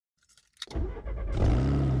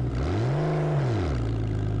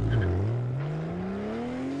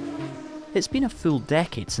It's been a full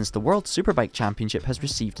decade since the World Superbike Championship has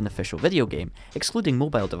received an official video game, excluding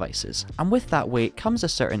mobile devices, and with that wait comes a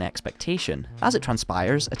certain expectation. As it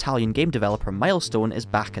transpires, Italian game developer Milestone is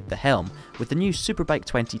back at the helm, with the new Superbike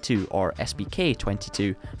 22 or SBK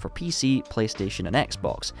 22 for PC, PlayStation and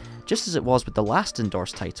Xbox, just as it was with the last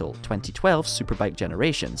endorsed title, 2012 Superbike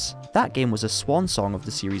Generations. That game was a swan song of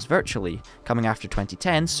the series virtually, coming after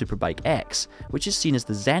 2010's Superbike X, which is seen as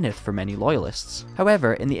the zenith for many loyalists.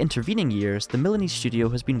 However, in the intervening years, the Milanese studio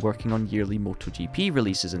has been working on yearly MotoGP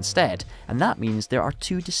releases instead, and that means there are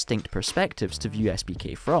two distinct perspectives to view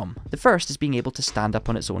SBK from. The first is being able to stand up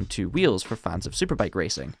on its own two wheels for fans of superbike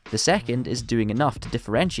racing. The second is doing enough to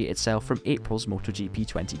differentiate itself from April's MotoGP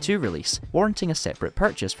 22 release, warranting a separate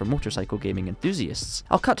purchase for motorcycle gaming enthusiasts.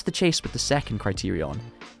 I'll cut to the chase with the second criterion.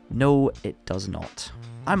 No, it does not.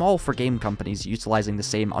 I'm all for game companies utilising the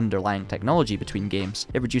same underlying technology between games.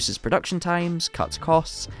 It reduces production times, cuts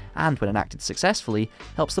costs, and when enacted successfully,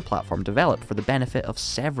 helps the platform develop for the benefit of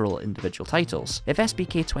several individual titles. If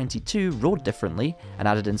SBK 22 rode differently, and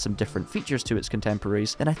added in some different features to its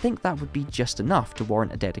contemporaries, then I think that would be just enough to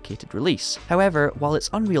warrant a dedicated release. However, while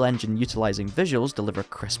its Unreal Engine utilising visuals deliver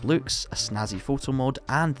crisp looks, a snazzy photo mode,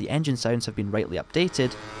 and the engine sounds have been rightly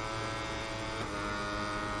updated,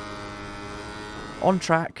 on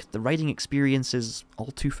track, the riding experience is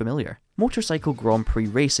all too familiar. Motorcycle Grand Prix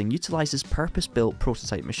racing utilises purpose-built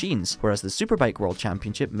prototype machines, whereas the Superbike World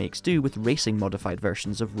Championship makes do with racing-modified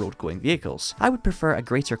versions of road-going vehicles. I would prefer a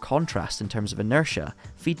greater contrast in terms of inertia,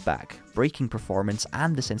 feedback, braking performance,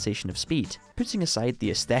 and the sensation of speed. Putting aside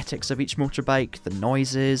the aesthetics of each motorbike, the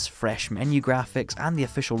noises, fresh menu graphics, and the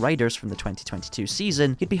official riders from the 2022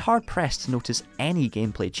 season, you'd be hard-pressed to notice any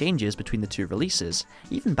gameplay changes between the two releases,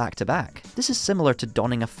 even back-to-back. This is similar to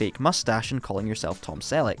donning a fake mustache and calling yourself Tom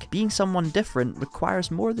Selleck. Being someone different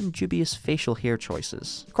requires more than dubious facial hair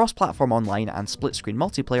choices. Cross-platform online and split-screen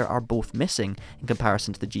multiplayer are both missing in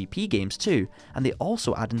comparison to the GP games too, and they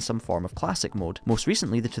also add in some form of classic mode, most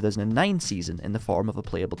recently the 2009 season in the form of a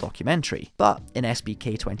playable documentary. But in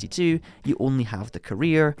SBK 22, you only have the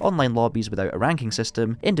career, online lobbies without a ranking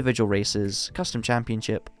system, individual races, custom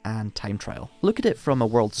championship, and time trial. Look at it from a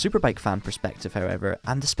World Superbike fan perspective, however,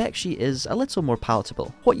 and the spec sheet is a little more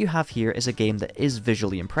palatable. What you have here is a game that is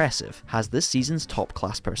visually impressive, has this season's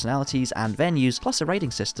top-class personalities and venues, plus a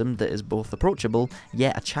riding system that is both approachable,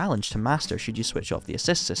 yet a challenge to master should you switch off the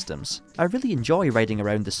assist systems. I really enjoy riding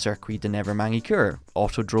around the Circuit de Nevermanicur,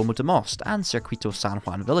 Autodromo de Most, and Circuito San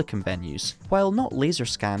Juan Villicum venues. While not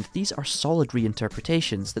laser-scanned, these are solid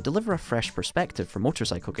reinterpretations that deliver a fresh perspective for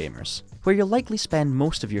motorcycle gamers. Where you'll likely spend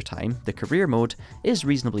most of your time, the career mode, is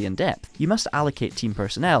reasonably in-depth. You must allocate team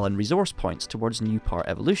personnel and resource points towards new part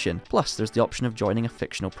evolution, plus there's the option of joining a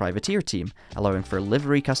fictional privateer team, allowing for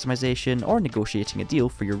livery customization or negotiating a deal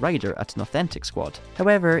for your rider at an authentic squad.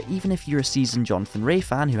 However, even if you're a seasoned Jonathan Ray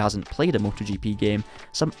fan who hasn't played a MotoGP game,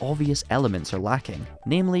 some obvious elements are lacking,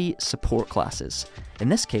 namely support classes. In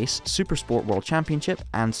this case, Supersport World Championship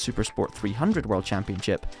and Supersport 300 World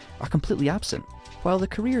Championship are completely absent. While the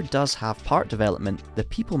career does have part development, the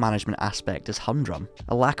people management aspect is humdrum.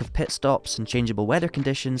 A lack of pit stops and changeable weather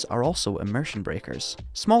conditions are also immersion breakers.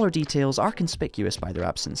 Smaller details are conspicuous by their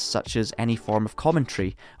absence, such as any form of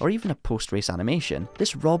commentary or even a post-race animation.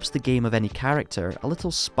 This robs the game of any character, a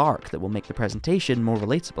little spark that will make the presentation more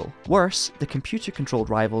relatable. Worse, the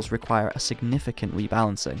computer-controlled rivals require a significant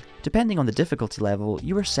rebalancing. Depending on the difficulty level,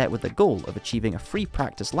 you are set with a goal of achieving a free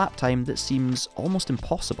practice lap time that seems almost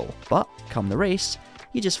impossible. But, come the race,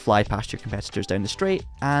 you just fly past your competitors down the straight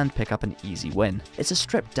and pick up an easy win. It's a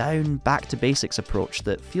stripped down, back to basics approach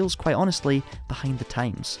that feels quite honestly behind the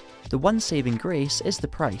times. The one saving grace is the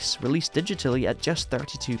price, released digitally at just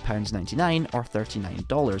 £32.99 or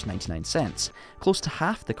 $39.99, close to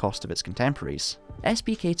half the cost of its contemporaries.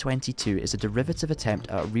 SBK 22 is a derivative attempt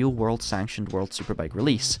at a real-world sanctioned World Superbike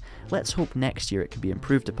release. Let's hope next year it can be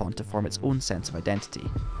improved upon to form its own sense of identity.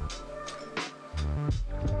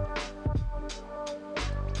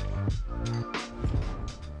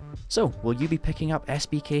 So, will you be picking up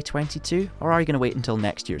SBK 22, or are you going to wait until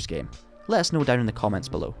next year's game? Let us know down in the comments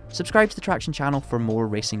below. Subscribe to the Traxion channel for more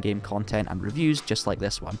racing game content and reviews just like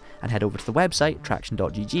this one, and head over to the website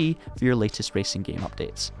TraxionGG for your latest racing game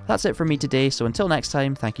updates. That's it from me today, so until next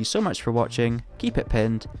time, thank you so much for watching, keep it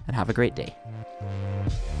pinned, and have a great day.